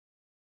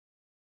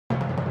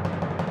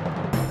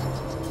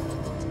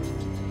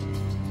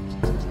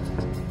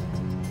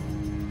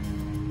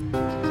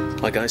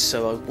Hi guys,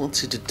 so I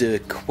wanted to do a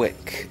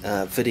quick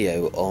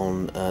video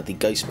on the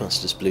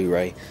Ghostbusters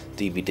Blu-ray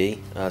DVD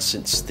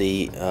since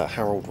the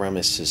Harold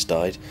Ramis has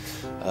died.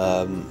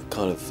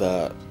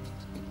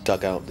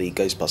 Dug out the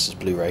Ghostbusters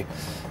Blu-ray.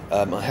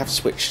 I have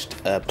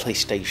switched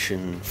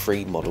PlayStation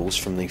 3 models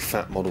from the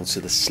fat model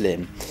to the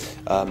slim,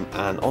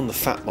 and on the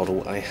fat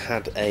model I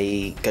had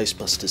a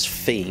Ghostbusters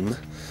theme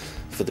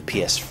for the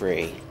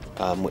PS3,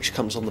 which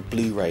comes on the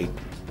Blu-ray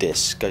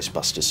disc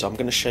Ghostbusters. So I'm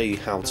going to show you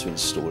how to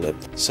install it.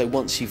 So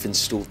once you've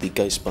installed the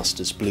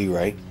Ghostbusters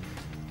Blu-ray,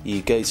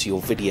 you go to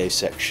your video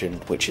section,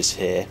 which is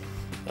here,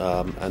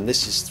 and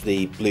this is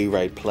the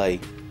Blu-ray play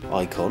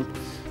icon.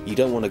 You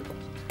don't want to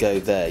go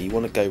there, you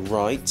want to go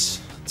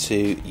right to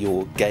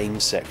your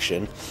game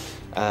section,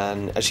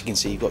 and as you can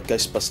see you've got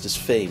Ghostbusters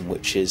theme,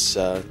 which is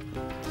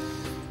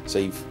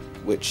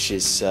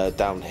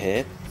down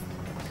here.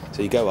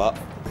 So you go up.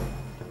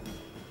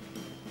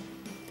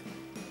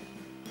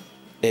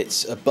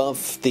 It's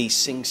above the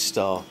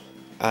SingStar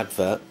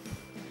advert,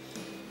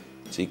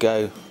 so you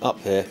go up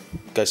here,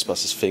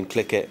 Ghostbusters theme,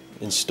 click it,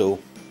 install.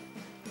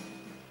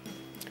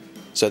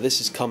 So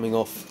this is coming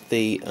off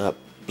the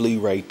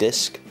Blu-ray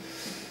disc.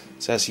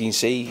 So as you can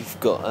see, you've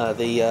got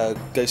the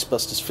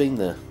Ghostbusters theme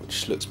there,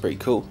 which looks pretty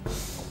cool.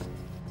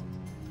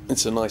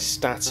 It's a nice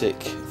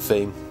static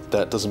theme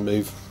that doesn't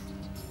move.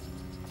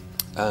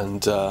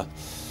 And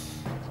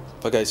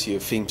if I go to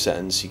your theme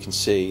settings, you can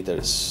see that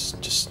it's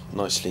just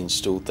nicely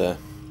installed there.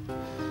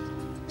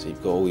 So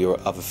you've got all your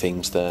other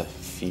themes there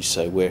if you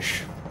so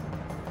wish.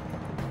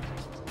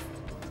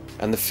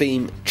 And the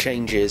theme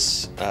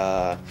changes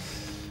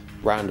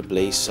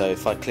randomly, so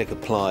if I click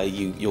apply,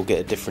 you'll get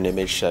a different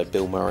image. So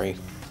Bill Murray,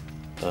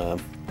 Dan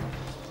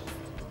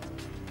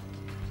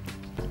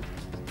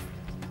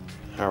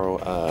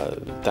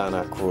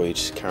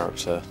Aykroyd's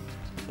character,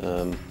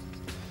 can't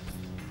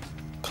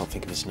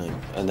think of his name,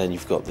 and then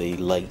you've got the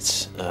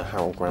late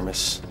Harold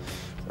Ramis,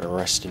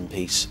 rest in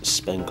peace,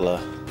 Spengler,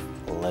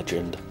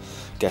 legend.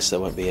 Guess there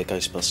won't be a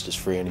Ghostbusters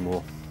 3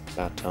 anymore,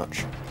 bad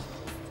touch.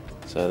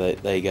 So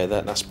there you go,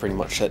 that's pretty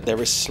much it. There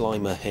is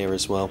Slimer here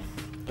as well.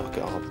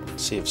 I'll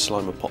see if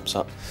Slimer pops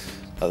up,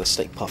 the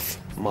Steak Puff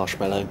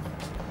Marshmallow.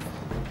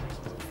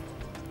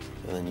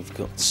 And then you've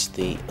got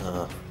the,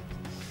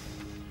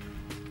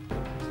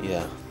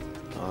 yeah,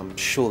 I'm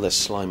sure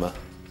there's Slimer.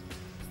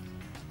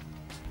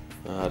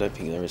 I don't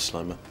think there is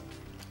Slimer.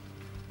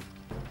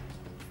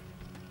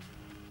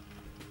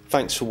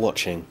 Thanks for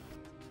watching.